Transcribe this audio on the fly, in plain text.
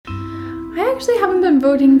I actually haven't been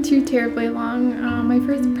voting too terribly long. My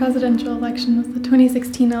first presidential election was the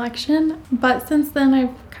 2016 election, but since then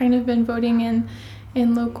I've kind of been voting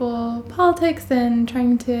in local politics and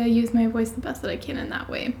trying to use my voice the best that I can in that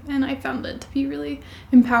way, and I found it to be really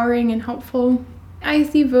empowering and helpful. I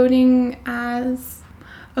see voting as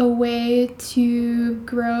a way to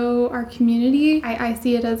grow our community. I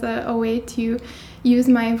see it as a way to use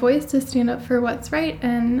my voice to stand up for what's right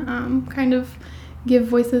and kind of give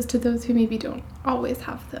voices to those who maybe don't always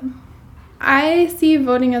have them. I see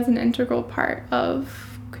voting as an integral part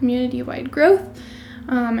of community-wide growth,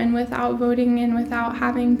 and without voting and without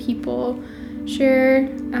having people share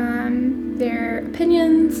their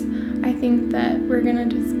opinions, I think that we're gonna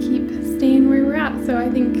just keep staying where we're at. So I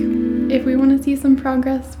think if we want to see some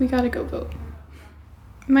progress, we gotta go vote.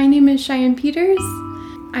 My name is Cheyenne Peters.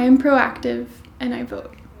 I am proactive and I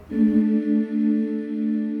vote.